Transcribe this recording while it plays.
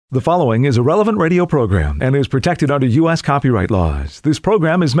The following is a relevant radio program and is protected under U.S. copyright laws. This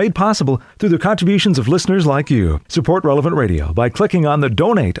program is made possible through the contributions of listeners like you. Support Relevant Radio by clicking on the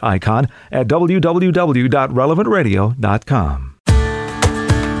donate icon at www.relevantradio.com.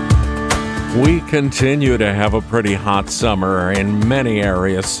 We continue to have a pretty hot summer in many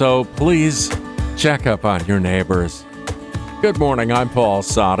areas, so please check up on your neighbors. Good morning, I'm Paul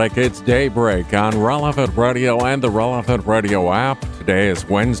Sadek. It's Daybreak on Relevant Radio and the Relevant Radio app. Today is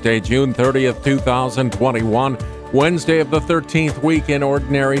Wednesday, June 30th, 2021, Wednesday of the 13th week in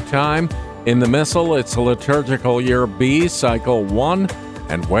Ordinary Time. In the Missal, it's Liturgical Year B, Cycle 1,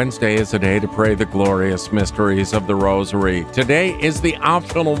 and Wednesday is a day to pray the glorious mysteries of the Rosary. Today is the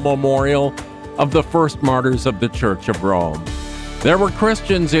optional memorial of the First Martyrs of the Church of Rome. There were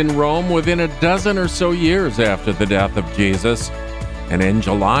Christians in Rome within a dozen or so years after the death of Jesus, and in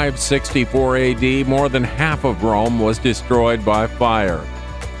July of 64 AD, more than half of Rome was destroyed by fire.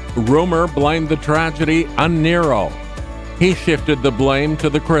 Rumor blamed the tragedy on Nero. He shifted the blame to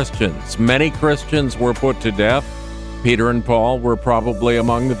the Christians. Many Christians were put to death. Peter and Paul were probably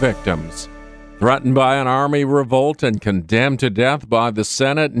among the victims. Threatened by an army revolt and condemned to death by the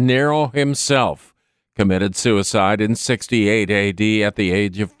Senate, Nero himself committed suicide in 68 AD at the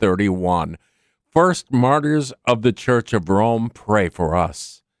age of 31. First Martyrs of the Church of Rome, pray for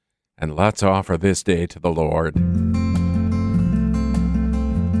us. And let's offer this day to the Lord.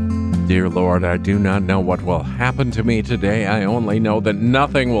 Dear Lord, I do not know what will happen to me today. I only know that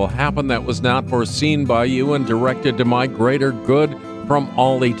nothing will happen that was not foreseen by you and directed to my greater good from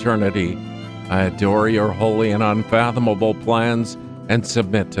all eternity. I adore your holy and unfathomable plans and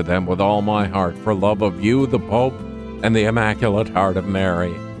submit to them with all my heart for love of you, the Pope, and the Immaculate Heart of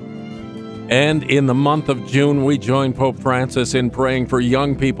Mary. And in the month of June, we join Pope Francis in praying for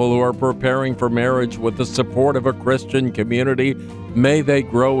young people who are preparing for marriage with the support of a Christian community. May they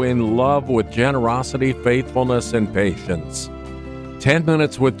grow in love with generosity, faithfulness, and patience. 10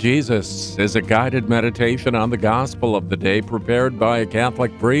 Minutes with Jesus is a guided meditation on the gospel of the day prepared by a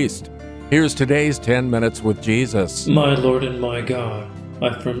Catholic priest. Here's today's 10 Minutes with Jesus. My Lord and my God,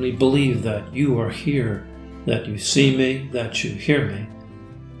 I firmly believe that you are here, that you see me, that you hear me.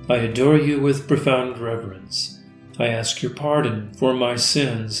 I adore you with profound reverence. I ask your pardon for my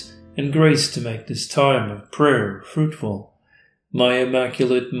sins and grace to make this time of prayer fruitful. My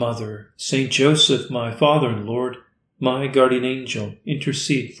Immaculate Mother, Saint Joseph, my Father and Lord, my guardian angel,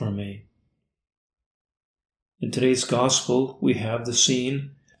 intercede for me. In today's Gospel, we have the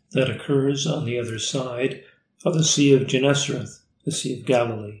scene that occurs on the other side of the Sea of Gennesareth, the Sea of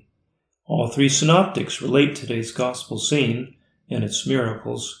Galilee. All three synoptics relate today's Gospel scene and its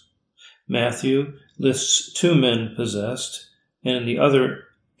miracles. Matthew lists 2 men possessed, and in the other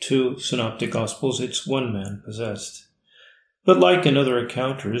 2 synoptic Gospels it's 1 man possessed. But like in other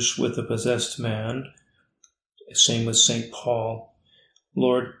encounters with a possessed man, same with St. Paul,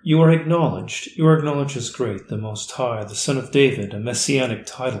 Lord, you are acknowledged. You are acknowledged as great, the Most High, the Son of David, a messianic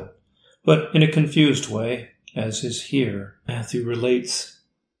title, but in a confused way, as is here. Matthew relates,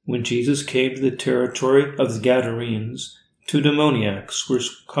 when Jesus came to the territory of the Gadarenes, 2 demoniacs were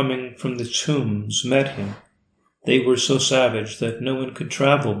coming from the tombs met him. They were so savage that no one could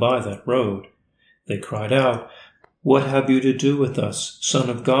travel by that road. They cried out, "What have you to do with us, Son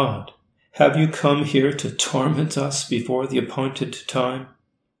of God? Have you come here to torment us before the appointed time?"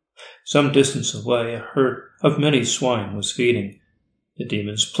 Some distance away, a herd of many swine was feeding. The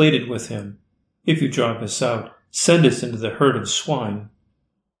demons pleaded with him, "If you drive us out, send us into the herd of swine."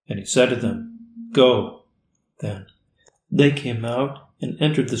 And he said to them, "Go." Then they came out and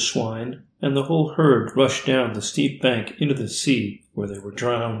entered the swine, and the whole herd rushed down the steep bank into the sea, where they were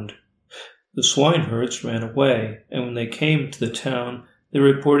drowned. The swineherds ran away, and when they came to the town, they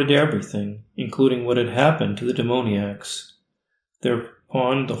reported everything, including what had happened to the demoniacs.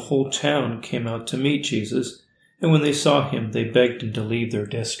 Thereupon the whole town came out to meet Jesus, and when they saw him, they begged him to leave their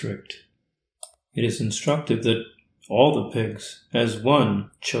district. It is instructive that all the pigs, as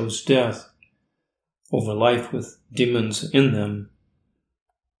one, chose death over life with demons in them.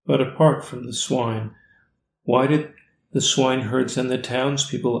 But apart from the swine, why did the swineherds and the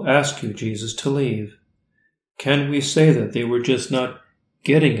townspeople ask you, Jesus, to leave? Can we say that they were just not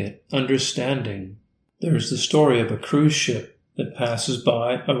getting it, understanding? There is the story of a cruise ship that passes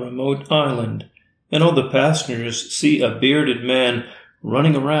by a remote island, and all the passengers see a bearded man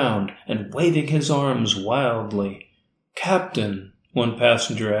running around and waving his arms wildly. "Captain," one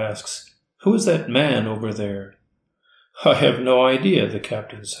passenger asks, "who is that man over there?" "I have no idea," the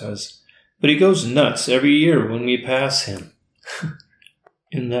captain says, "but he goes nuts every year when we pass him."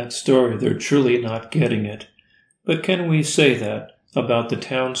 In that story, they're truly not getting it. But can we say that, about the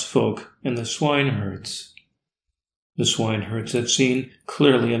townsfolk and the swineherds. The swineherds had seen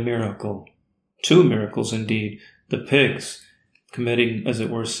clearly a miracle. 2 miracles indeed, the pigs committing, as it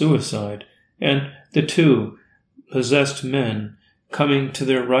were, suicide, and the 2 possessed men coming to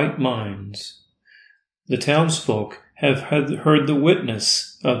their right minds. The townsfolk have heard the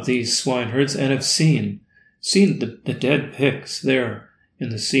witness of these swineherds and have seen the dead pigs there in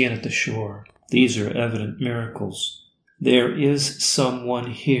the sea and at the shore. These are evident miracles. There is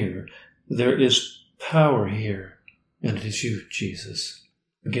someone here. There is power here, and it is you, Jesus.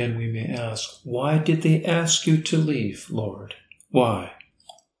 Again, we may ask, why did they ask you to leave, Lord? Why?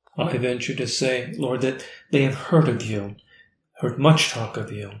 I venture to say, Lord, that they have heard of you, heard much talk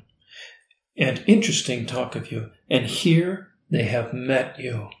of you, and interesting talk of you, and here they have met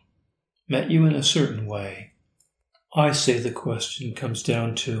you in a certain way. I say the question comes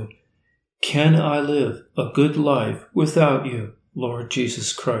down to, can I live a good life without you, Lord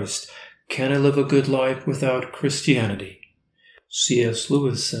Jesus Christ? Can I live a good life without Christianity? C.S.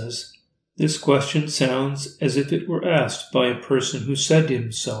 Lewis says, this question sounds as if it were asked by a person who said to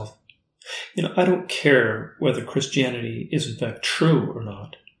himself, I don't care whether Christianity is in fact true or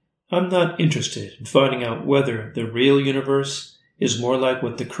not. I'm not interested in finding out whether the real universe is more like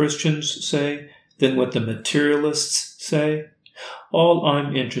what the Christians say than what the materialists say. All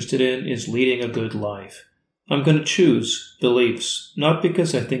I'm interested in is leading a good life. I'm going to choose beliefs, not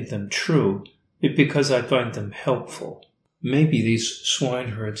because I think them true, but because I find them helpful. Maybe these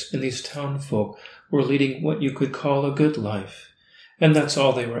swineherds and these townfolk were leading what you could call a good life, and that's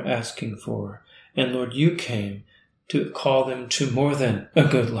all they were asking for. And Lord, you came to call them to more than a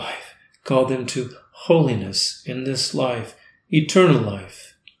good life, call them to holiness in this life, eternal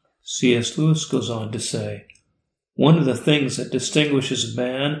life. C.S. Lewis goes on to say, one of the things that distinguishes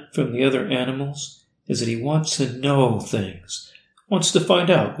man from the other animals is that he wants to know things, wants to find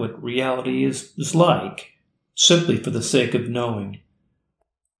out what reality is like, simply for the sake of knowing.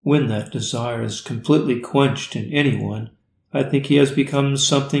 When that desire is completely quenched in anyone, I think he has become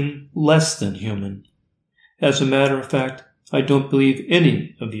something less than human. As a matter of fact, I don't believe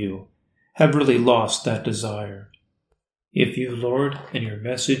any of you have really lost that desire. If you, Lord, and your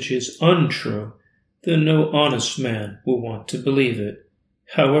message is untrue, then no honest man will want to believe it,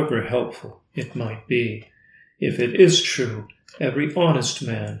 however helpful it might be. If it is true, every honest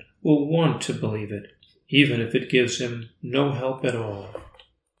man will want to believe it, even if it gives him no help at all.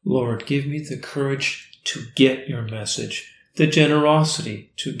 Lord, give me the courage to get your message, the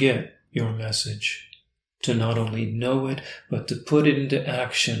generosity to get your message, to not only know it, but to put it into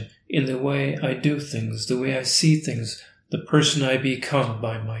action in the way I do things, the way I see things, the person I become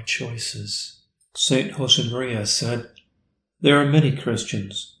by my choices. St. Josemaria said, there are many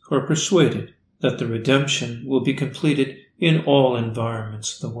Christians who are persuaded that the redemption will be completed in all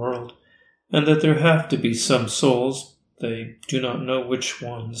environments of the world, and that there have to be some souls, they do not know which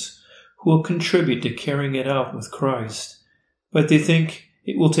ones, who will contribute to carrying it out with Christ. But they think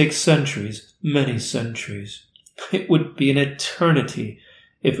it will take centuries, many centuries. It would be an eternity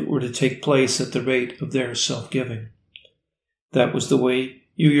if it were to take place at the rate of their self-giving. That was the way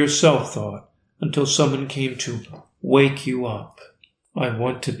you yourself thought, until someone came to wake you up. I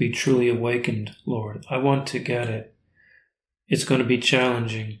want to be truly awakened, Lord. I want to get it. It's going to be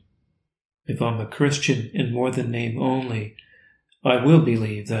challenging. If I'm a Christian in more than name only, I will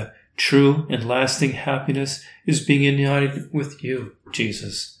believe that true and lasting happiness is being united with you,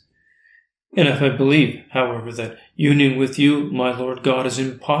 Jesus. And if I believe, however, that union with you, my Lord God, is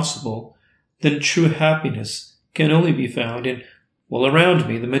impossible, then true happiness can only be found in, around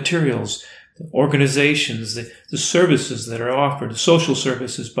me, the materials, the organizations, the services that are offered, social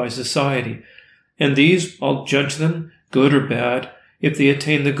services by society. And these, I'll judge them, good or bad, if they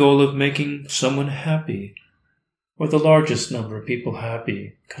attain the goal of making someone happy, or the largest number of people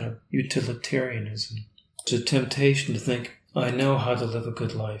happy, kind of utilitarianism. It's a temptation to think, I know how to live a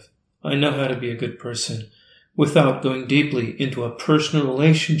good life. I know how to be a good person, without going deeply into a personal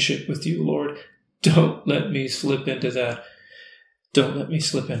relationship with you, Lord. Don't let me slip into that. Don't let me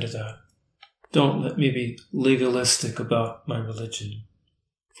slip into that. Don't let me be legalistic about my religion.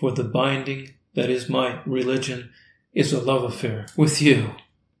 For the binding that is my religion is a love affair with you.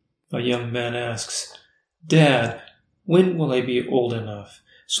 A young man asks, Dad, when will I be old enough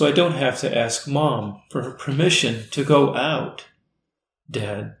so I don't have to ask Mom for her permission to go out?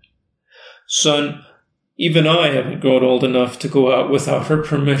 Dad, son, even I haven't grown old enough to go out without her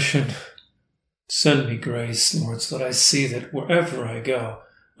permission. Send me grace, Lord, so that I see that wherever I go,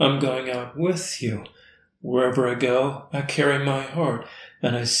 I'm going out with you, Wherever I go, I carry my heart,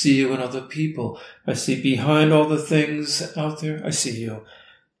 and I see you in other people. I see behind all the things out there, I see you.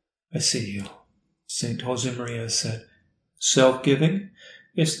 I see you. St. Josemaria said, self-giving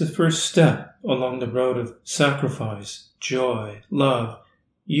is the first step along the road of sacrifice, joy, love,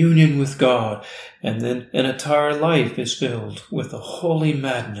 union with God, and then an entire life is filled with a holy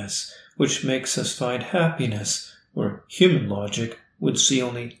madness which makes us find happiness where human logic would see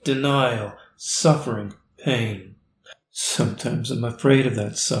only denial, suffering, pain. Sometimes I'm afraid of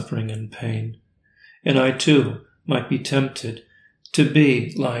that suffering and pain, and I too might be tempted to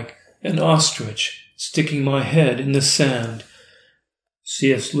be like an ostrich sticking my head in the sand.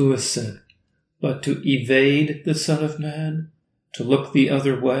 C.S. Lewis said, but to evade the Son of Man, to look the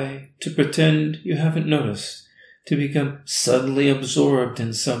other way, to pretend you haven't noticed, to become suddenly absorbed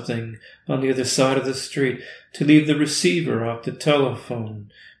in something on the other side of the street, to leave the receiver off the telephone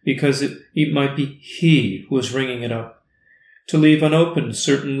because it might be he who was ringing it up, to leave unopened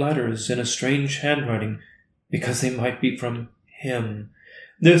certain letters in a strange handwriting because they might be from him.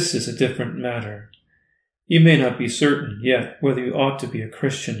 This is a different matter. You may not be certain yet whether you ought to be a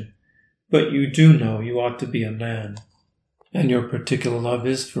Christian, but you do know you ought to be a man. And your particular love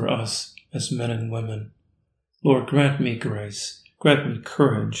is for us as men and women. Lord, grant me grace, grant me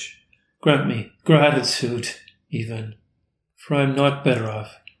courage, grant me gratitude even, for I am not better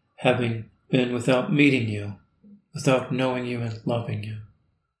off having been without meeting you, without knowing you and loving you.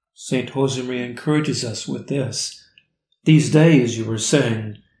 St. Josemaria encourages us with this. These days, you were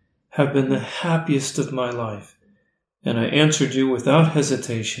saying, have been the happiest of my life, and I answered you without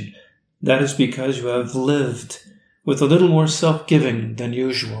hesitation. That is because you have lived with a little more self-giving than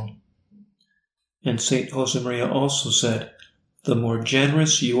usual. And St. Josemaria also said, the more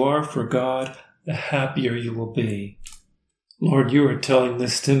generous you are for God, the happier you will be. Lord, you are telling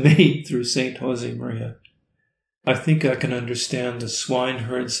this to me through St. Josemaria. I think I can understand the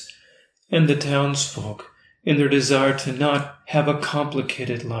swineherds and the townsfolk in their desire to not have a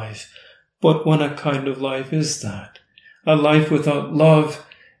complicated life. But what a kind of life is that? A life without love,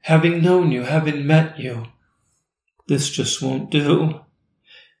 having known you, having met you. This just won't do.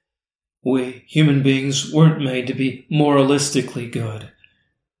 We human beings weren't made to be moralistically good.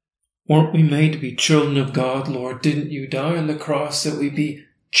 Weren't we made to be children of God, Lord? Didn't you die on the cross that we be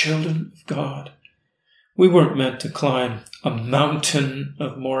children of God? We weren't meant to climb a mountain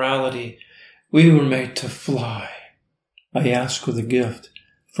of morality. We were made to fly. I ask for the gift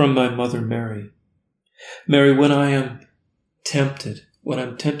from my mother Mary. Mary, when I'm tempted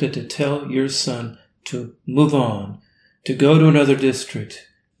to tell your son to move on, to go to another district,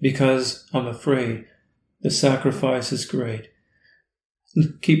 because I'm afraid the sacrifice is great,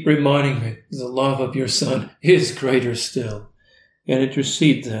 keep reminding me the love of your son is greater still, and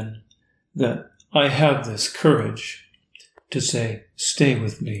intercede then that I have this courage to say, stay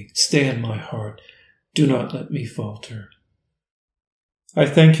with me, stay in my heart, do not let me falter. I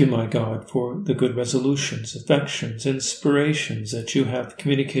thank you, my God, for the good resolutions, affections, inspirations that you have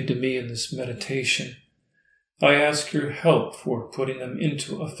communicated to me in this meditation. I ask your help for putting them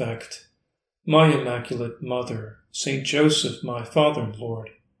into effect. My Immaculate Mother, Saint Joseph, my Father and Lord,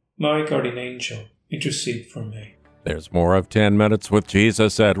 my guardian angel, intercede for me. There's more of 10 Minutes with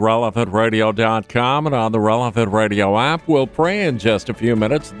Jesus at relevantradio.com and on the Relevant Radio app. We'll pray in just a few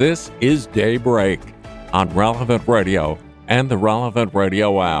minutes. This is Daybreak on Relevant Radio and the Relevant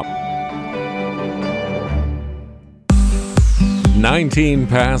Radio app. 19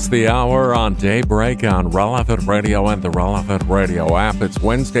 past the hour on Daybreak on Relevant Radio and the Relevant Radio app. It's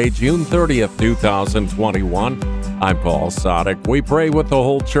Wednesday, June 30th, 2021. I'm Paul Sadek. We pray with the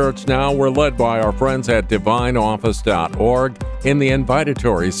whole church now. We're led by our friends at divineoffice.org in the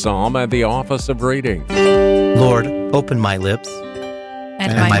invitatory psalm and the office of reading. Lord, open my lips,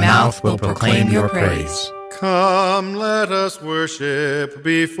 and my mouth will proclaim your praise. Come, let us worship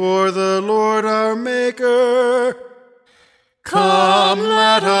before the Lord our Maker. Come,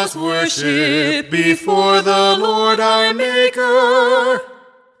 let us worship before the Lord our Maker.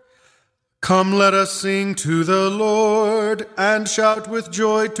 Come, let us sing to the Lord, and shout with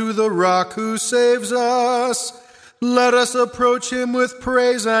joy to the Rock who saves us. Let us approach him with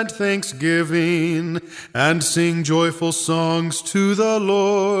praise and thanksgiving, and sing joyful songs to the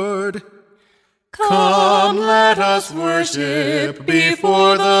Lord. Come, let us worship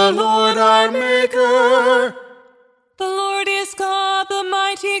before the Lord our Maker. The Lord is God, the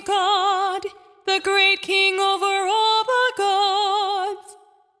mighty God, the great King over all the gods.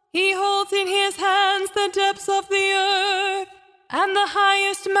 He holds in his hands the depths of the earth, and the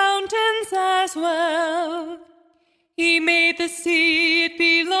highest mountains as well. He made the sea, it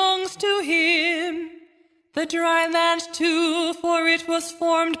belongs to him, the dry land too, for it was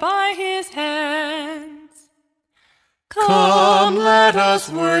formed by his hands. Come, let us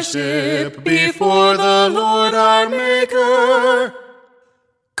worship before the Lord our Maker.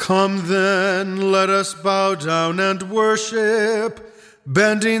 Come then, let us bow down and worship,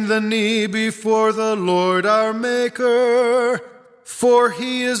 bending the knee before the Lord our Maker. For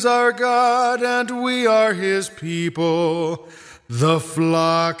he is our God, and we are his people, the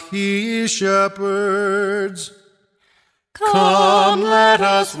flock he shepherds. Come, let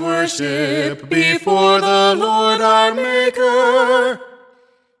us worship before the Lord our Maker.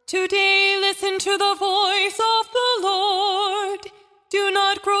 Today listen to the voice of the Lord. Do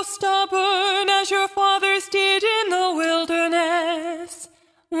not grow stubborn as your fathers did in the wilderness,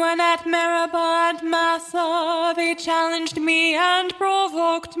 when at Meribah and Massah they challenged me and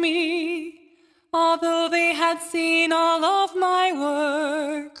provoked me, although they had seen all of my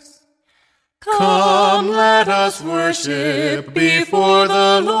works. Come, let us worship before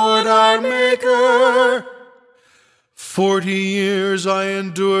the Lord our Maker. 40 years I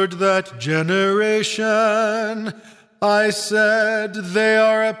endured that generation. I said, they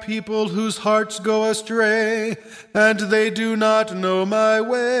are a people whose hearts go astray, and they do not know my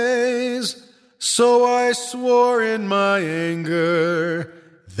ways. So I swore in my anger,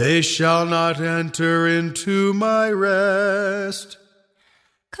 they shall not enter into my rest.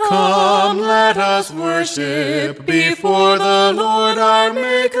 Come, let us worship before the Lord our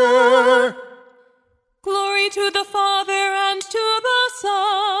Maker. Glory to the Father, and to the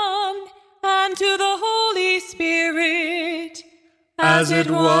Son, and to the Holy Spirit, as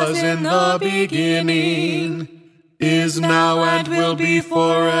it was in the beginning, is now, and will be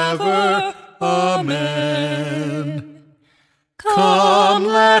forever. Amen. Come,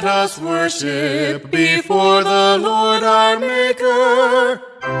 let us worship before the Lord our Maker.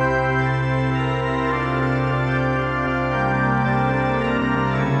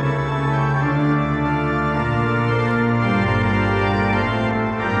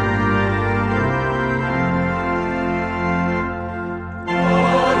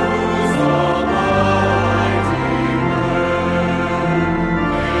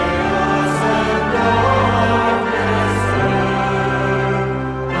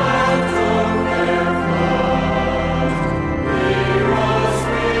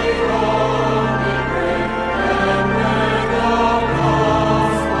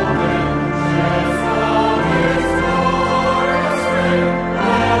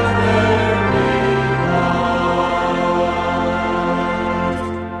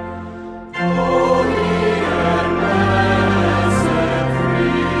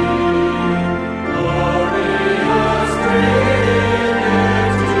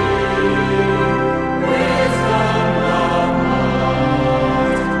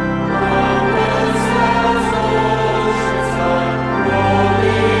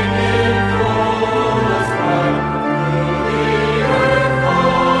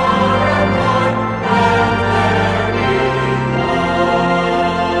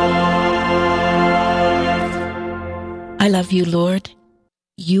 I love you, Lord.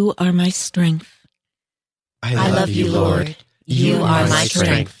 You are my strength. I love you, Lord. You are my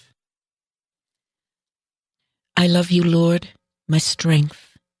strength. I love you, Lord, my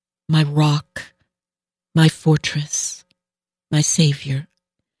strength, my rock, my fortress, my Savior.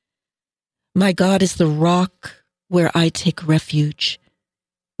 My God is the rock where I take refuge,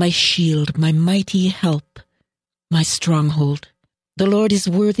 my shield, my mighty help, my stronghold. The Lord is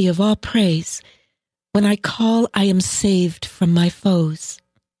worthy of all praise. When I call, I am saved from my foes.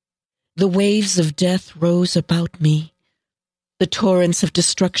 The waves of death rose about me. The torrents of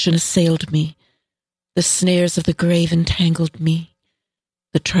destruction assailed me. The snares of the grave entangled me.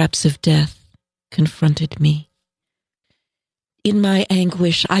 The traps of death confronted me. In my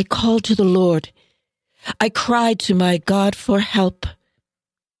anguish, I called to the Lord. I cried to my God for help.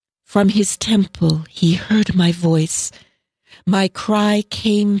 From his temple, he heard my voice. My cry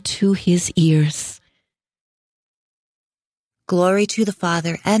came to his ears. Glory to the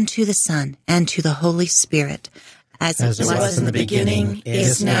Father, and to the Son, and to the Holy Spirit, as it was in the beginning,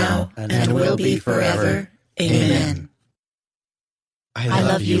 is now, and will be forever. Amen. I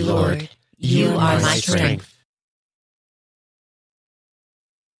love you, Lord. You are my strength.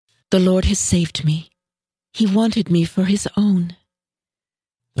 The Lord has saved me. He wanted me for his own.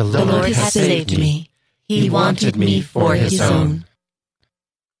 The Lord has saved me. He wanted me for his own.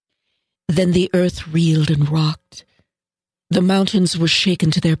 Then the earth reeled and rocked. The mountains were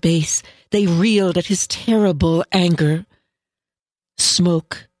shaken to their base. They reeled at his terrible anger.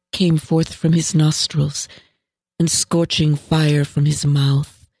 Smoke came forth from his nostrils, and scorching fire from his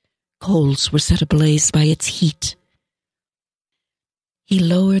mouth. coals were set ablaze by its heat. He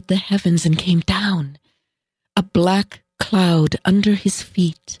lowered the heavens and came down, a black cloud under his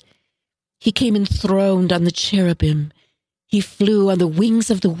feet. He came enthroned on the cherubim. He flew on the wings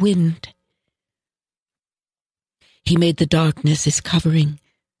of the wind. He made the darkness his covering,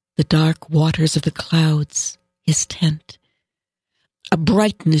 the dark waters of the clouds his tent. A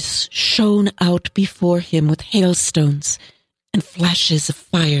brightness shone out before him with hailstones and flashes of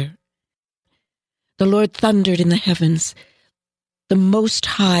fire. The Lord thundered in the heavens. The Most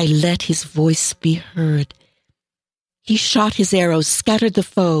High let his voice be heard. He shot his arrows, scattered the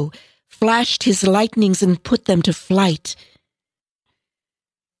foe, flashed his lightnings and put them to flight.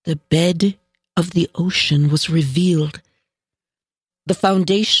 The bed of the ocean was revealed. The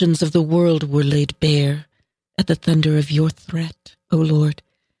foundations of the world were laid bare at the thunder of your threat, O Lord,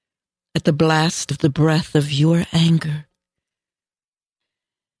 at the blast of the breath of your anger.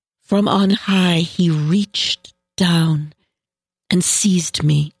 From on high he reached down and seized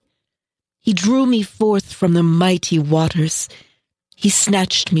me. He drew me forth from the mighty waters. He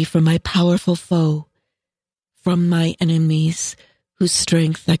snatched me from my powerful foe, from my enemies whose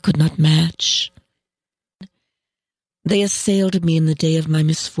strength I could not match. They assailed me in the day of my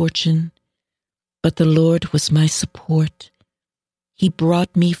misfortune, but the Lord was my support. He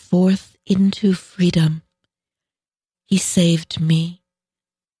brought me forth into freedom. He saved me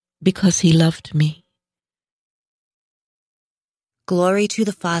because he loved me. Glory to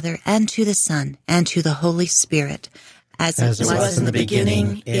the Father, and to the Son, and to the Holy Spirit, as it was in the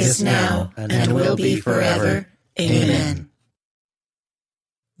beginning, is now, and will be forever. Amen.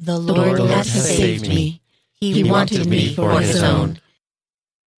 The Lord hath saved me. He wanted me for his own.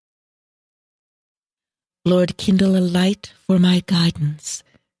 Lord, kindle a light for my guidance,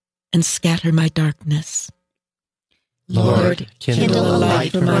 and scatter my darkness. Lord, kindle a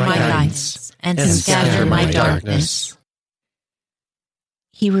light for my guidance, and scatter my darkness.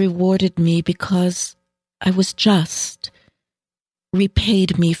 He rewarded me because I was just,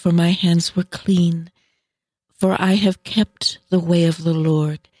 repaid me for my hands were clean, for I have kept the way of the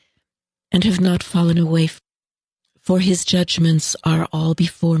Lord, and have not fallen away, for his judgments are all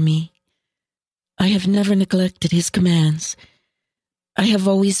before me. I have never neglected his commands. I have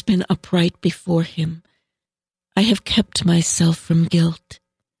always been upright before him. I have kept myself from guilt.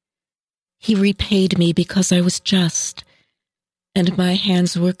 He repaid me because I was just, and my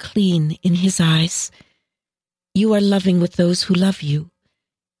hands were clean in his eyes. You are loving with those who love you.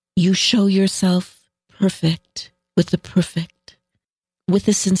 You show yourself perfect with the perfect. With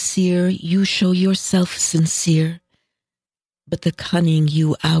the sincere, you show yourself sincere, but the cunning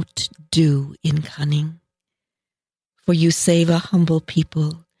you outdo in cunning. For you save a humble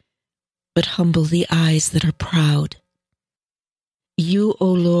people, but humble the eyes that are proud. You, O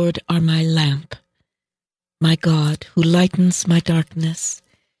Lord, are my lamp, my God, who lightens my darkness.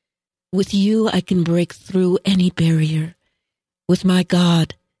 With you I can break through any barrier. With my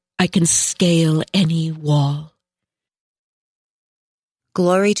God I can scale any wall.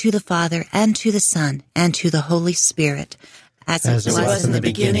 Glory to the Father, and to the Son, and to the Holy Spirit, as it was in the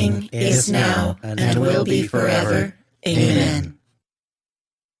beginning, is now, and will be forever. Amen.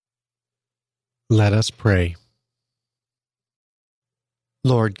 Let us pray.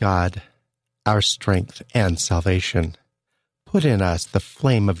 Lord God, our strength and salvation, put in us the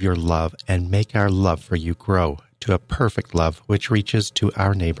flame of your love and make our love for you grow to a perfect love which reaches to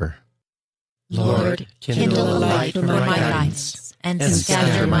our neighbor. Lord, kindle a light for my guidance, and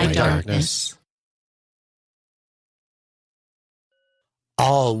scatter my darkness.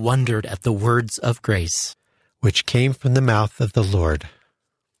 All wondered at the words of grace, which came from the mouth of the Lord.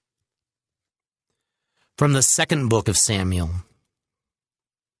 From the second book of Samuel.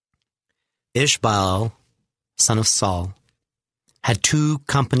 Ishbaal, son of Saul, had two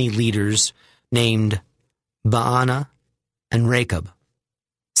company leaders named Baana and Rechab,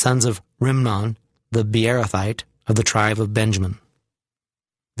 sons of Rimnon, the Beerothite of the tribe of Benjamin.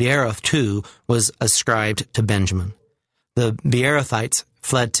 Beeroth, too, was ascribed to Benjamin. The Beerothites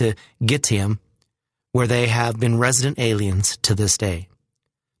fled to Gittaim, where they have been resident aliens to this day.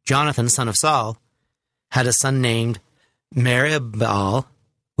 Jonathan, son of Saul, had a son named Merib-Baal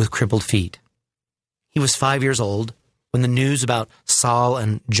with crippled feet. He was 5 years old when the news about Saul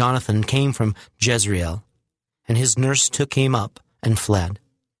and Jonathan came from Jezreel, and his nurse took him up and fled.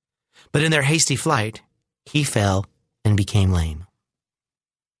 But in their hasty flight, he fell and became lame.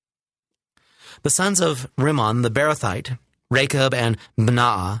 The sons of Rimmon the Beerothite, Rechab and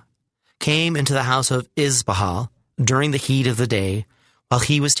Baanah, came into the house of Ishbaal during the heat of the day while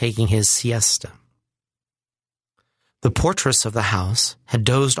he was taking his siesta. The portress of the house had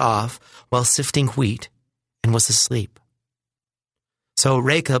dozed off while sifting wheat and was asleep. So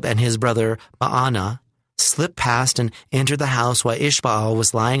Rechab and his brother Baanah slipped past and entered the house while Ishbaal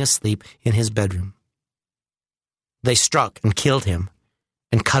was lying asleep in his bedroom. They struck and killed him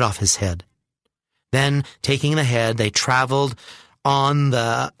and cut off his head. Then, taking the head, they traveled on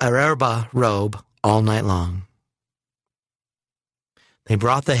the Arabah robe all night long. They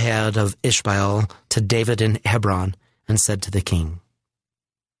brought the head of Ishbaal to David in Hebron and said to the king,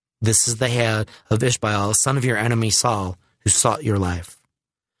 "This is the head of Ishbaal, son of your enemy Saul, who sought your life.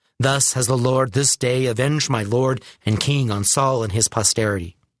 Thus has the Lord this day avenged my lord and king on Saul and his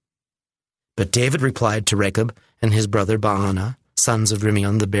posterity." But David replied to Rechab and his brother Baanah, sons of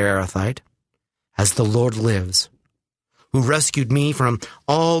Rimmon the Beerothite, "As the Lord lives, who rescued me from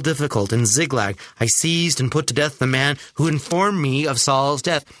all difficult in Ziklag, I seized and put to death the man who informed me of Saul's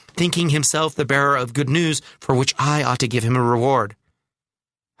death, thinking himself the bearer of good news, for which I ought to give him a reward.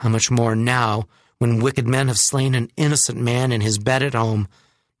 How much more now, when wicked men have slain an innocent man in his bed at home,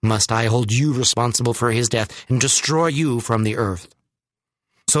 must I hold you responsible for his death and destroy you from the earth?"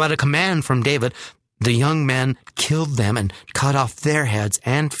 So at a command from David, the young men killed them and cut off their heads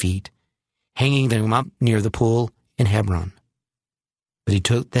and feet, hanging them up near the pool in Hebron. But he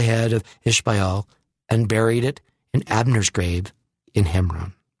took the head of Ishbaal and buried it in Abner's grave in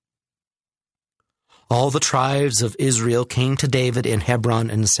Hebron. All the tribes of Israel came to David in Hebron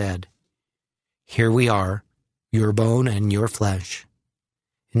and said, "Here we are, your bone and your flesh.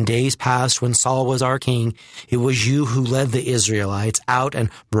 In days past, when Saul was our king, it was you who led the Israelites out and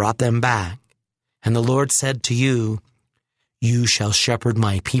brought them back. And the Lord said to you, 'You shall shepherd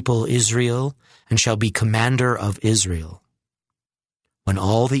my people Israel, and shall be commander of Israel.' When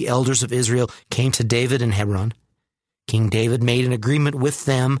all the elders of Israel came to David in Hebron, King David made an agreement with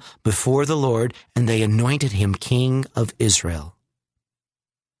them before the Lord, and they anointed him king of Israel.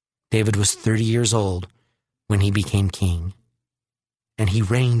 David was 30 years old when he became king, and he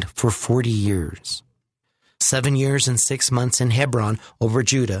reigned for 40 years, 7 years and 6 months in Hebron over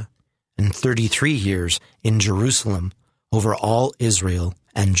Judah, and 33 years in Jerusalem over all Israel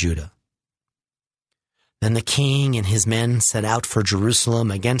and Judah. Then the king and his men set out for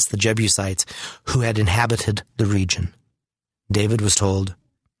Jerusalem against the Jebusites who had inhabited the region. David was told,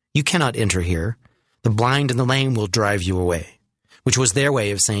 "You cannot enter here. The blind and the lame will drive you away," which was their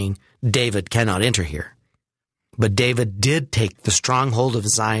way of saying, "David cannot enter here." But David did take the stronghold of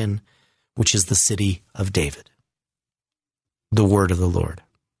Zion, which is the city of David. The word of the Lord.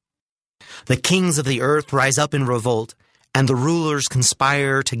 The kings of the earth rise up in revolt, and the rulers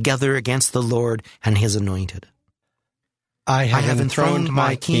conspire together against the Lord and his anointed. I have enthroned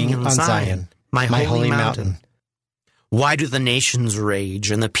my king on Zion, my holy mountain. Why do the nations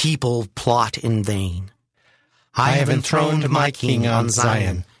rage and the people plot in vain? I have enthroned my king on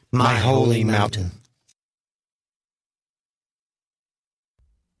Zion, my holy mountain.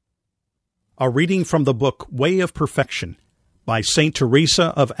 A reading from the book Way of Perfection by St. Teresa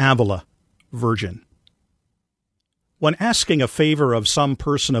of Avila, Virgin. When asking a favor of some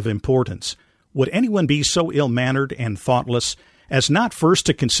person of importance, would anyone be so ill-mannered and thoughtless as not first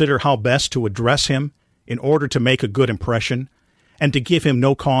to consider how best to address him in order to make a good impression, and to give him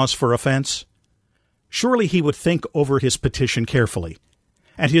no cause for offense? Surely he would think over his petition carefully,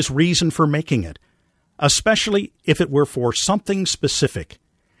 and his reason for making it, especially if it were for something specific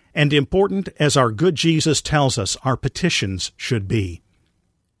and important as our good Jesus tells us our petitions should be.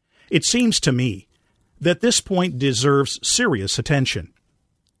 It seems to me that this point deserves serious attention.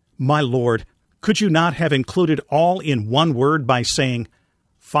 My Lord, could you not have included all in one word by saying,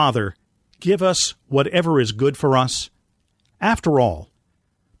 "Father, give us whatever is good for us"? After all,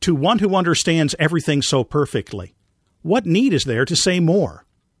 to one who understands everything so perfectly, what need is there to say more?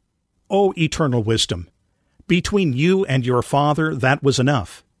 O eternal wisdom, between you and your Father that was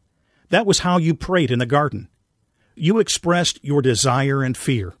enough. That was how you prayed in the garden. You expressed your desire and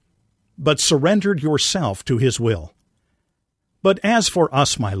fear, but surrendered yourself to his will. But as for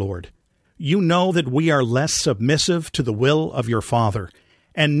us, my Lord, you know that we are less submissive to the will of your Father,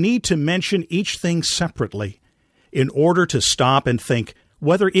 and need to mention each thing separately, in order to stop and think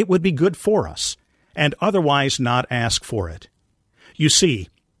whether it would be good for us, and otherwise not ask for it. You see,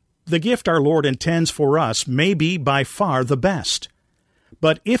 the gift our Lord intends for us may be by far the best.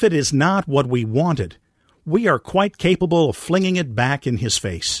 But if it is not what we wanted, we are quite capable of flinging it back in his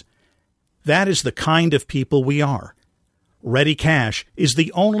face. That is the kind of people we are. Ready cash is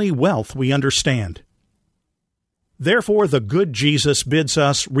the only wealth we understand. Therefore, the good Jesus bids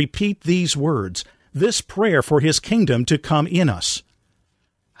us repeat these words, this prayer for his kingdom to come in us.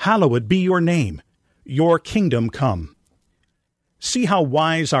 Hallowed be your name. your kingdom come. See how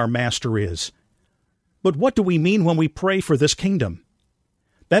wise our Master is. But what do we mean when we pray for this kingdom?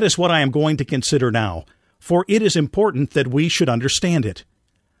 That is what I am going to consider now, for it is important that we should understand it.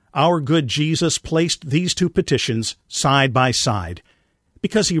 Our good Jesus placed these two petitions side by side,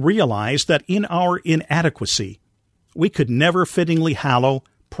 because he realized that in our inadequacy, we could never fittingly hallow,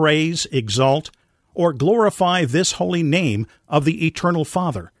 praise, exalt, or glorify this holy name of the Eternal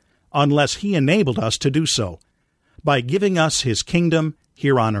Father, unless he enabled us to do so, by giving us his kingdom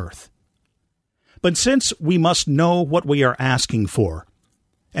here on earth. But since we must know what we are asking for,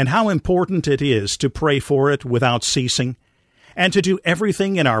 and how important it is to pray for it without ceasing, and to do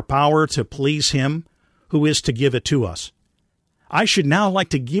everything in our power to please him who is to give it to us, I should now like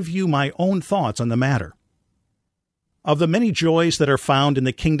to give you my own thoughts on the matter. Of the many joys that are found in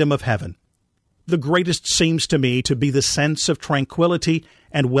the kingdom of heaven, the greatest seems to me to be the sense of tranquility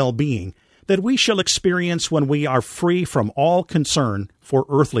and well-being that we shall experience when we are free from all concern for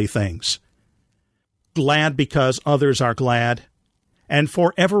earthly things. Glad because others are glad, and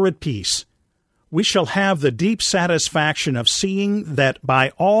forever at peace, we shall have the deep satisfaction of seeing that by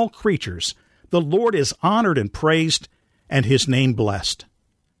all creatures the Lord is honored and praised, and his name blessed.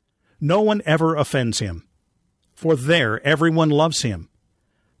 No one ever offends him, for there everyone loves him.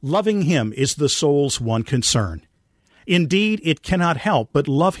 Loving him is the soul's one concern. Indeed, it cannot help but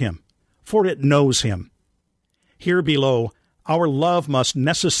love him, for it knows him. Here below, our love must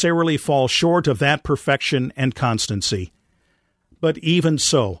necessarily fall short of that perfection and constancy. But even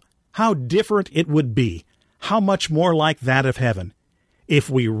so, how different it would be, how much more like that of heaven, if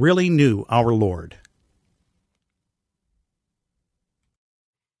we really knew our Lord.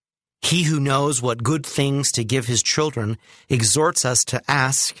 He who knows what good things to give his children exhorts us to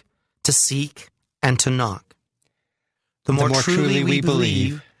ask, to seek, and to knock. The more truly we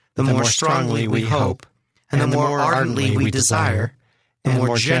believe, the more strongly we hope, and the more ardently we desire, the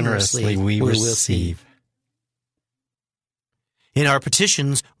more generously we will receive. In our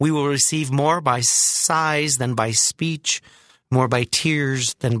petitions, we will receive more by sighs than by speech, more by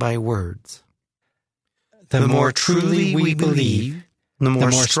tears than by words. The more truly we believe, the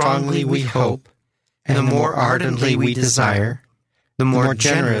more strongly we hope, and the more ardently we desire, the more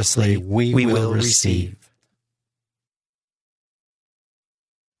generously we will receive.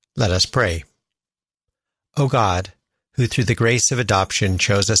 Let us pray. O God, who through the grace of adoption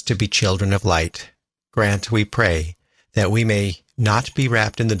chose us to be children of light, grant, we pray, that we may not be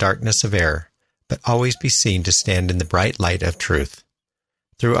wrapped in the darkness of error, but always be seen to stand in the bright light of truth.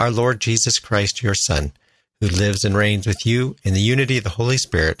 Through our Lord Jesus Christ, your Son, who lives and reigns with you in the unity of the Holy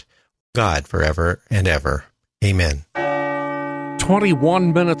Spirit, God, forever and ever. Amen.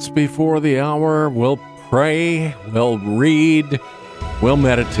 21 minutes before the hour, we'll pray, we'll read, we'll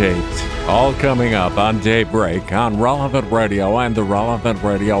meditate. All coming up on Daybreak on Relevant Radio and the Relevant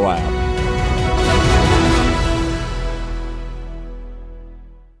Radio app.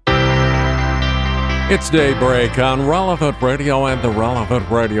 It's Daybreak on Relevant Radio and the Relevant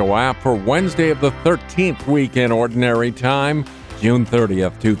Radio app for Wednesday of the 13th week in Ordinary Time, June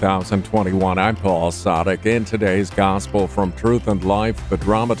 30th, 2021. I'm Paul Sadek. In today's Gospel from Truth and Life, the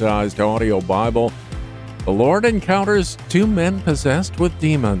dramatized audio Bible, the Lord encounters two men possessed with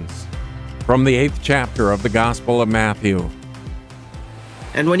demons. From the 8th chapter of the Gospel of Matthew.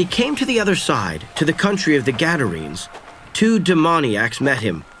 And when he came to the other side, to the country of the Gadarenes, two demoniacs met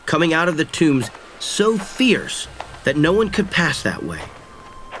him, coming out of the tombs, so fierce that no one could pass that way.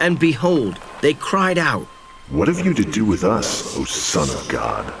 And behold, they cried out, "What have you to do with us, O Son of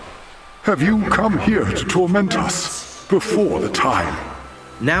God? Have you come here to torment us before the time?"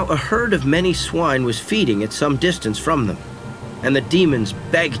 Now a herd of many swine was feeding at some distance from them, and the demons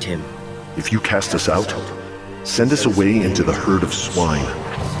begged him, "If you cast us out, send us away into the herd of swine."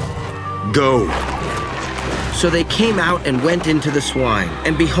 "Go." So they came out and went into the swine,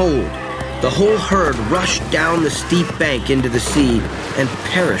 and behold, the whole herd rushed down the steep bank into the sea and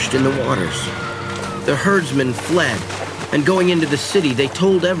perished in the waters. The herdsmen fled, and going into the city they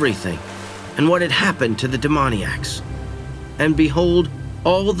told everything, and what had happened to the demoniacs. And behold,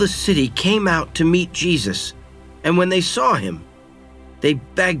 all the city came out to meet Jesus, and when they saw him, they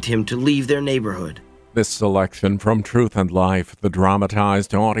begged him to leave their neighborhood. This selection from Truth and Life, the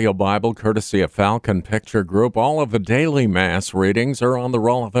dramatized audio Bible courtesy of Falcon Picture Group. All of the daily Mass readings are on the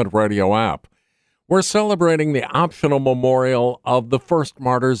Relevant Radio app. We're celebrating the optional memorial of the First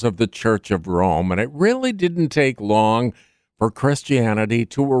Martyrs of the Church of Rome, and it really didn't take long for Christianity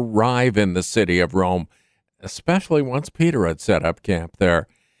to arrive in the city of Rome, especially once Peter had set up camp there.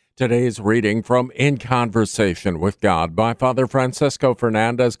 Today's reading from In Conversation with God by Father Francisco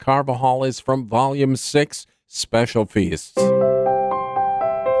Fernandez Carvajal is from Volume 6, Special Feasts. The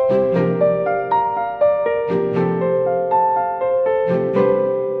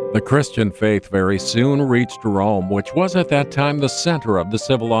Christian faith very soon reached Rome, which was at that time the center of the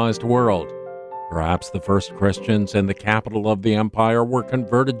civilized world. Perhaps the first Christians in the capital of the empire were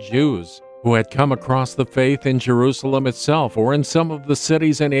converted Jews who had come across the faith in Jerusalem itself or in some of the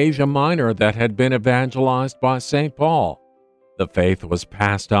cities in Asia Minor that had been evangelized by St. Paul. The faith was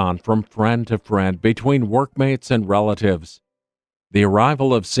passed on from friend to friend between workmates and relatives. The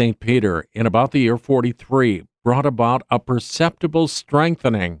arrival of St. Peter in about the year 43 brought about a perceptible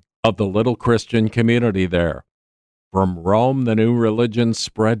strengthening of the little Christian community there. From Rome, the new religion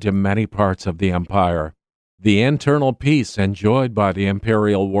spread to many parts of the empire. The internal peace enjoyed by the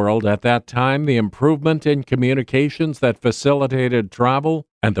imperial world at that time, the improvement in communications that facilitated travel,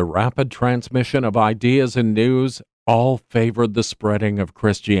 and the rapid transmission of ideas and news all favored the spreading of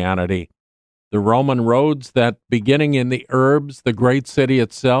Christianity. The Roman roads that, beginning in the Urbs, the great city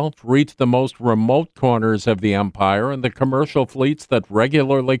itself, reached the most remote corners of the empire, and the commercial fleets that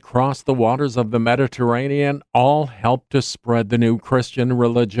regularly crossed the waters of the Mediterranean all helped to spread the new Christian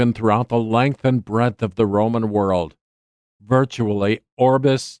religion throughout the length and breadth of the Roman world. Virtually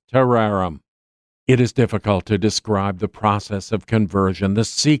orbis terrarum. It is difficult to describe the process of conversion, the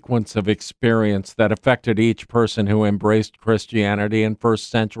sequence of experience that affected each person who embraced Christianity in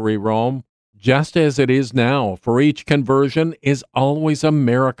first-century Rome. Just as it is now, for each conversion is always a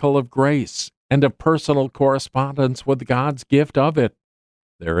miracle of grace and of personal correspondence with God's gift of it.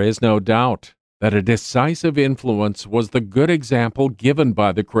 There is no doubt that a decisive influence was the good example given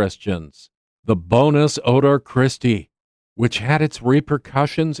by the Christians, the bonus odor Christi, which had its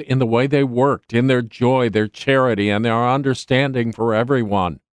repercussions in the way they worked, in their joy, their charity, and their understanding for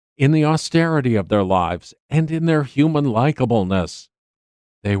everyone, in the austerity of their lives, and in their human likableness.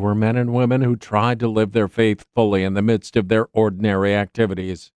 They were men and women who tried to live their faith fully in the midst of their ordinary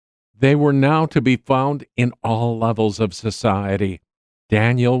activities. They were now to be found in all levels of society.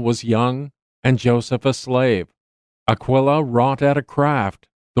 Daniel was young, and Joseph a slave. Aquila wrought at a craft.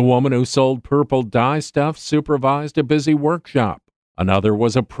 The woman who sold purple dye stuff supervised a busy workshop. Another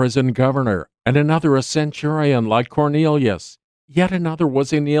was a prison governor, and another a centurion like Cornelius. Yet another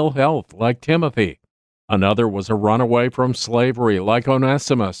was in ill health like Timothy. Another was a runaway from slavery like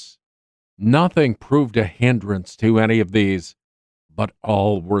Onesimus. Nothing proved a hindrance to any of these, but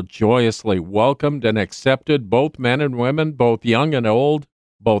all were joyously welcomed and accepted, both men and women, both young and old,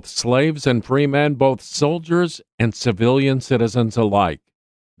 both slaves and free men, both soldiers and civilian citizens alike.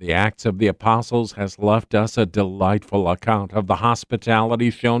 The Acts of the Apostles has left us a delightful account of the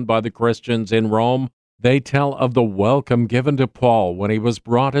hospitality shown by the Christians in Rome. They tell of the welcome given to Paul when he was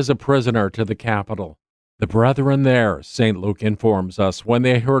brought as a prisoner to the capital. The brethren there, St. Luke informs us, when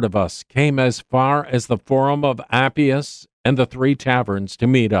they heard of us, came as far as the Forum of Appius and the 3 taverns to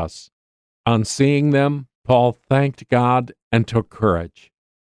meet us. On seeing them, Paul thanked God and took courage.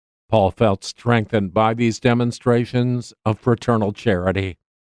 Paul felt strengthened by these demonstrations of fraternal charity.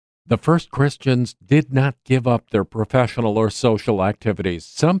 The first Christians did not give up their professional or social activities.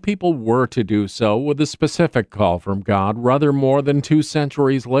 Some people were to do so with a specific call from God, rather more than 2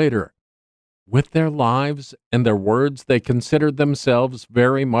 centuries later. With their lives and their words, they considered themselves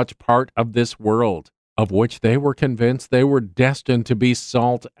very much part of this world, of which they were convinced they were destined to be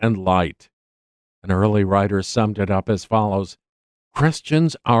salt and light. An early writer summed it up as follows: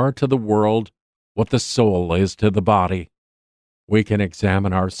 Christians are to the world what the soul is to the body. We can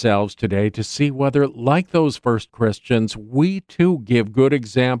examine ourselves today to see whether, like those first Christians, we too give good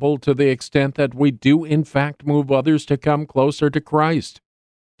example to the extent that we do in fact move others to come closer to Christ.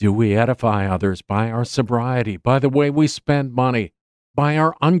 Do we edify others by our sobriety, by the way we spend money, by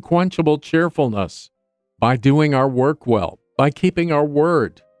our unquenchable cheerfulness, by doing our work well, by keeping our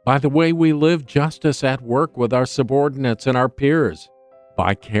word, by the way we live justice at work with our subordinates and our peers,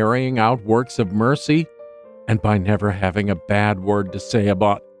 by carrying out works of mercy, and by never having a bad word to say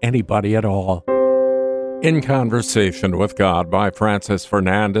about anybody at all? In Conversation with God by Francis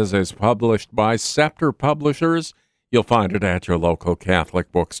Fernandez is published by Scepter Publishers. You'll find it at your local Catholic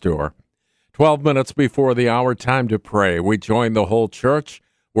bookstore. 12 minutes before the hour, time to pray. We join the whole church.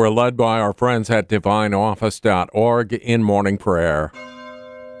 We're led by our friends at divineoffice.org in morning prayer.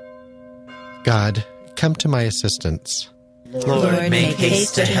 God, come to my assistance. Lord, make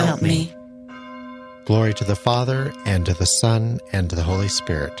haste to help me. Glory to the Father, and to the Son, and to the Holy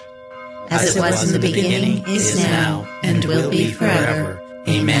Spirit. As it was in the beginning, is now, and will be forever.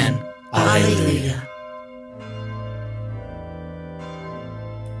 Amen. Alleluia.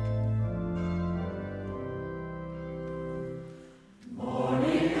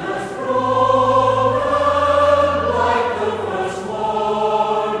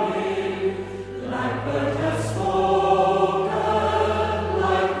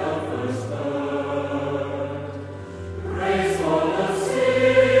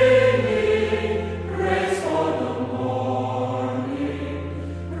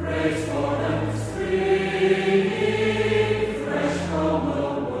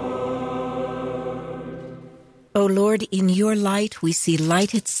 light we see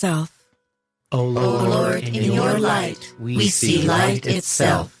light itself. O Lord, in your light we see light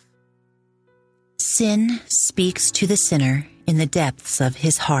itself. Sin speaks to the sinner in the depths of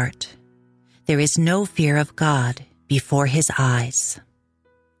his heart. There is no fear of God before his eyes.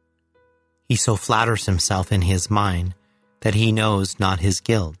 He so flatters himself in his mind that he knows not his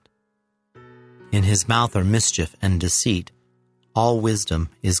guilt. In his mouth are mischief and deceit. All wisdom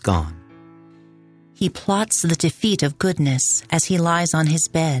is gone. He plots the defeat of goodness as he lies on his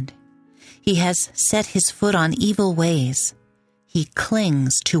bed. He has set his foot on evil ways. He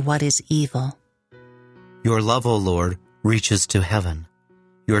clings to what is evil. Your love, O Lord, reaches to heaven,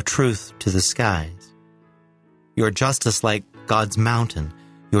 your truth to the skies. Your justice like God's mountain,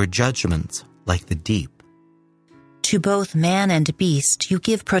 your judgments like the deep. To both man and beast you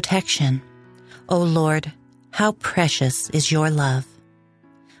give protection. O Lord, how precious is your love.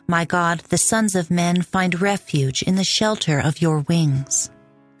 My God, the sons of men find refuge in the shelter of your wings.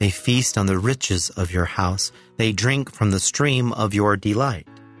 They feast on the riches of your house. They drink from the stream of your delight.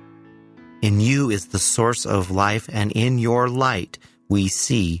 In you is the source of life, and in your light we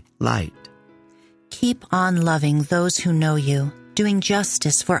see light. Keep on loving those who know you, doing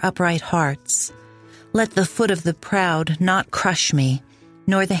justice for upright hearts. Let the foot of the proud not crush me,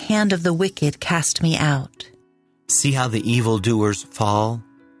 nor the hand of the wicked cast me out. See how the evildoers fall?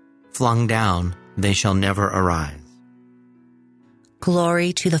 Flung down, they shall never arise.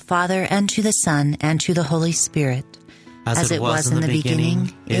 Glory to the Father, and to the Son, and to the Holy Spirit, as it was in the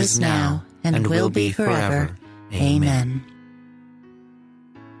beginning, is now, and will be forever. Amen.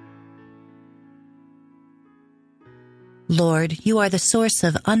 Lord, you are the source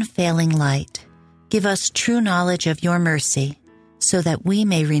of unfailing light. Give us true knowledge of your mercy, so that we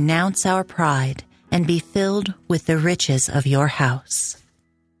may renounce our pride and be filled with the riches of your house.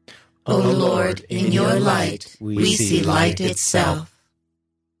 O Lord, in your light we see light itself.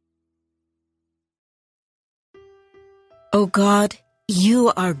 O God,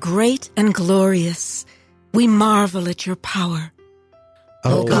 you are great and glorious. We marvel at your power.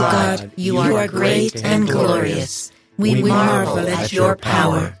 O God, you are great and glorious. We marvel at your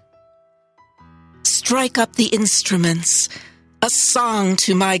power. Strike up the instruments, a song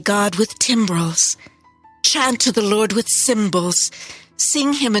to my God with timbrels. Chant to the Lord with cymbals.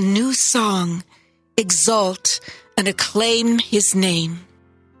 Sing him a new song. Exalt and acclaim his name.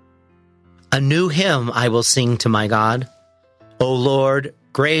 A new hymn I will sing to my God. O Lord,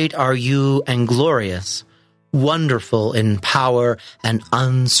 great are you and glorious, wonderful in power and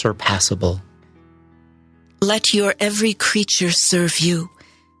unsurpassable. Let your every creature serve you,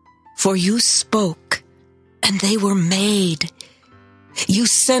 for you spoke, and they were made. You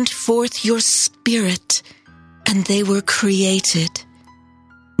sent forth your Spirit, and they were created.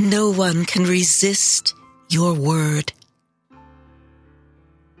 No one can resist your word.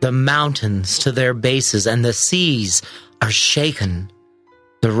 The mountains to their bases and the seas are shaken.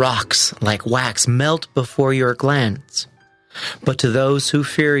 The rocks, like wax, melt before your glance. But to those who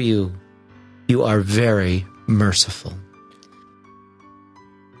fear you, you are very merciful.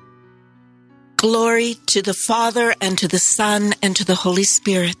 Glory to the Father, and to the Son, and to the Holy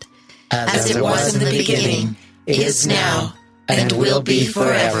Spirit. As it was in the beginning, is now, and will be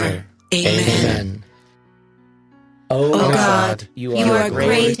forever. Amen. O God, you are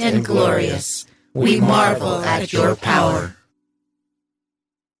great and glorious. We marvel at your power.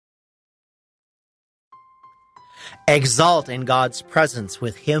 Exalt in God's presence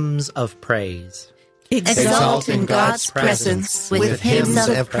with hymns of praise. Exalt in God's presence with hymns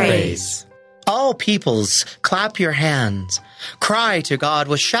of praise. All peoples, clap your hands. Cry to God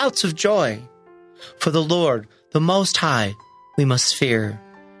with shouts of joy. For the Lord, the Most High, we must fear,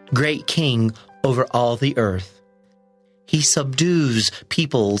 great King over all the earth. He subdues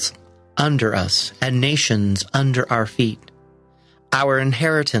peoples under us and nations under our feet. Our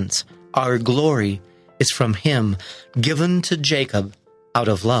inheritance, our glory, is from him, given to Jacob out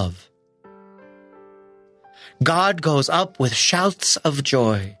of love. God goes up with shouts of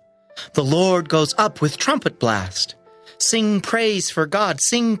joy. The Lord goes up with trumpet blast. Sing praise for God.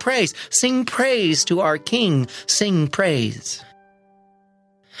 Sing praise. Sing praise to our King. Sing praise.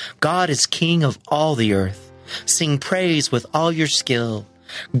 God is King of all the earth. Sing praise with all your skill.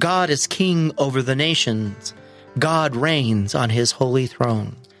 God is King over the nations. God reigns on his holy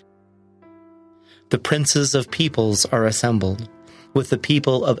throne. The princes of peoples are assembled with the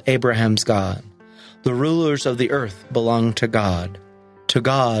people of Abraham's God. The rulers of the earth belong to God. To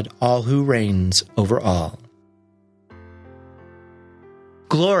God, all who reigns over all.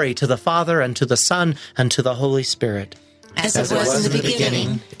 Glory to the Father, and to the Son, and to the Holy Spirit. As it was in the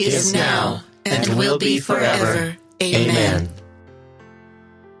beginning, is now, and will be forever. Amen.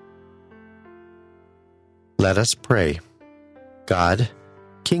 Let us pray. God,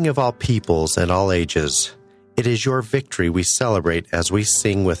 King of all peoples and all ages, it is your victory we celebrate as we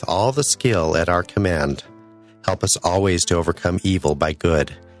sing with all the skill at our command. Help us always to overcome evil by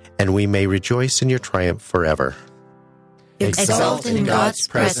good, and we may rejoice in your triumph forever. Exalt in God's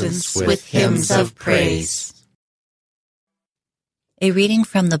presence with hymns of praise. A reading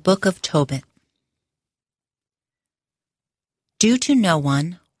from the book of Tobit. Do to no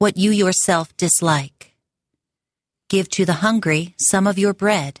one what you yourself dislike. Give to the hungry some of your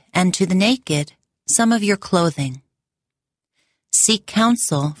bread, and to the naked some of your clothing. Seek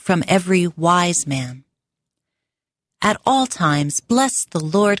counsel from every wise man. At all times bless the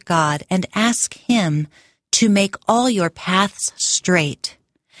Lord God and ask him to make all your paths straight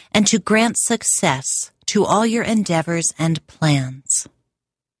and to grant success to all your endeavors and plans.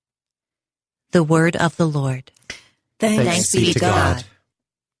 The word of the Lord. Thanks be to God.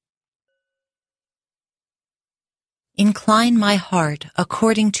 Incline my heart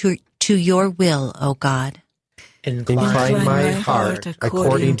according to your will, O God. Incline my heart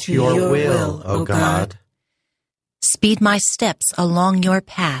according to your will, O God. Speed my steps along your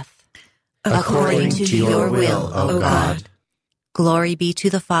path, according to your will, O God. Glory be to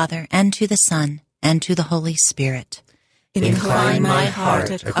the Father, and to the Son, and to the Holy Spirit. Incline my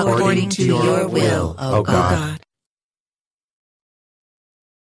heart according to your will, O God.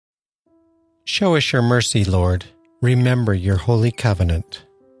 Show us your mercy, Lord. Remember your holy covenant.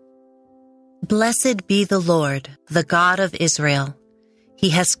 Blessed be the Lord, the God of Israel. He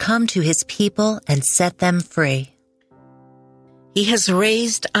has come to his people and set them free. He has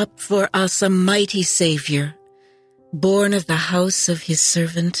raised up for us a mighty Savior, born of the house of his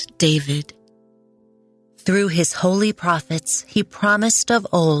servant David. Through his holy prophets, he promised of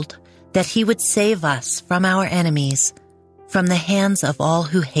old that he would save us from our enemies, from the hands of all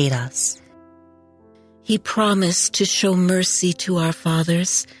who hate us. He promised to show mercy to our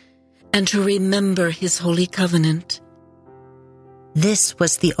fathers and to remember his holy covenant. This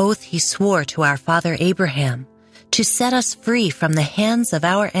was the oath he swore to our father Abraham, to set us free from the hands of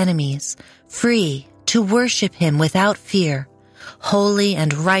our enemies, free to worship him without fear, holy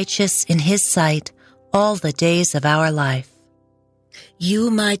and righteous in his sight all the days of our life. You,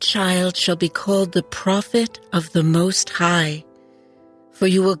 my child, shall be called the prophet of the Most High, for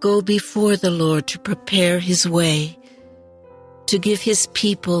you will go before the Lord to prepare his way, to give his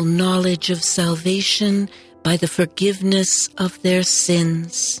people knowledge of salvation by the forgiveness of their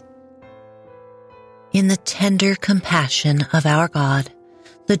sins. In the tender compassion of our God,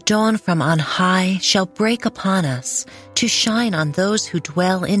 the dawn from on high shall break upon us to shine on those who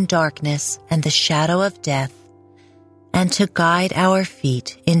dwell in darkness and the shadow of death, and to guide our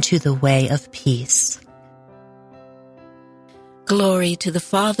feet into the way of peace. Glory to the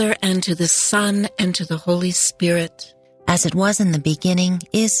Father, and to the Son, and to the Holy Spirit. As it was in the beginning,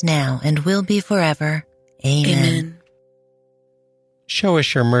 is now, and will be forever. Amen. Amen. Show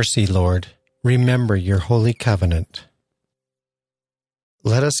us your mercy, Lord. Remember your holy covenant.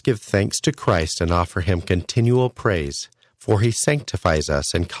 Let us give thanks to Christ and offer him continual praise, for he sanctifies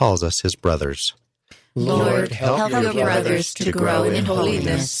us and calls us his brothers. Lord, help your brothers to grow in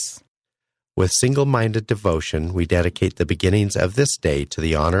holiness. With single-minded devotion, we dedicate the beginnings of this day to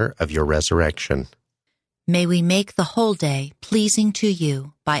the honor of your resurrection. May we make the whole day pleasing to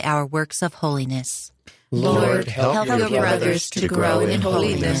you by our works of holiness. Lord, help your brothers to grow in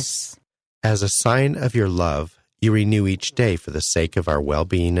holiness. As a sign of your love, you renew each day for the sake of our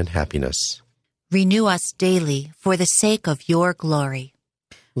well-being and happiness. Renew us daily for the sake of your glory.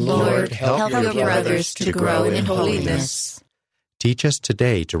 Lord, help your brothers to grow in holiness. Teach us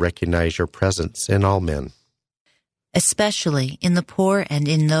today to recognize your presence in all men, especially in the poor and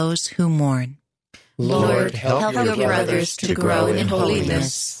in those who mourn. Lord, help your brothers to grow in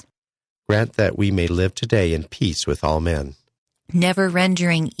holiness. Grant that we may live today in peace with all men, never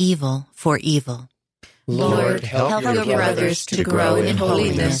rendering evil for evil. Lord, help your brothers to grow in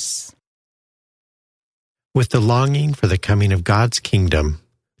holiness. With the longing for the coming of God's kingdom,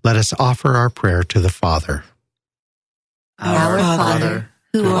 let us offer our prayer to the Father. Our Father,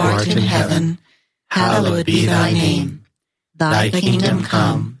 who art in heaven, hallowed be thy name. Thy kingdom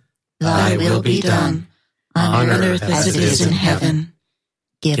come, thy will be done, on earth as it is in heaven.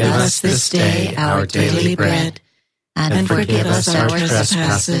 Give us this day our daily bread, and forgive us our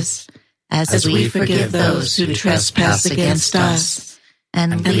trespasses, as we forgive those who trespass against us.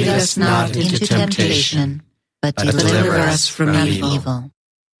 And lead us not into temptation, but deliver us from evil.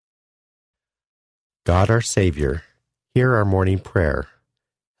 God our Savior, hear our morning prayer.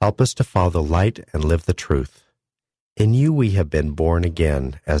 Help us to follow the light and live the truth. In you we have been born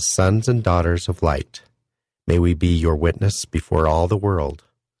again as sons and daughters of light. May we be your witness before all the world.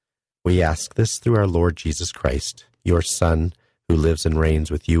 We ask this through our Lord Jesus Christ, your Son, who lives and reigns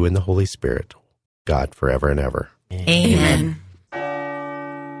with you in the Holy Spirit, God forever and ever. Amen.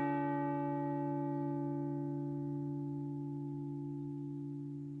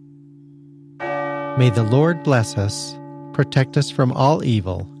 May the Lord bless us, protect us from all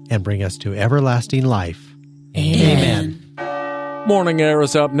evil, and bring us to everlasting life. Amen. Morning Air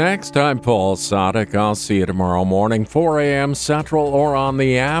is up next. I'm Paul Sadek. I'll see you tomorrow morning, 4 a.m. Central, or on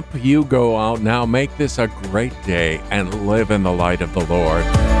the app. You go out now, make this a great day, and live in the light of the Lord.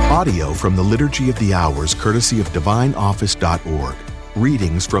 Audio from the Liturgy of the Hours, courtesy of DivineOffice.org.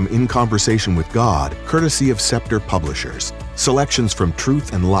 Readings from In Conversation with God, courtesy of Scepter Publishers. Selections from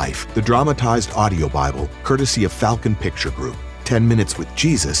Truth and Life, the dramatized audio Bible, courtesy of Falcon Picture Group. 10 Minutes with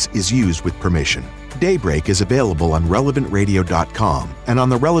Jesus is used with permission. Daybreak is available on RelevantRadio.com and on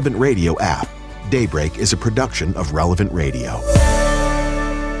the Relevant Radio app. Daybreak is a production of Relevant Radio.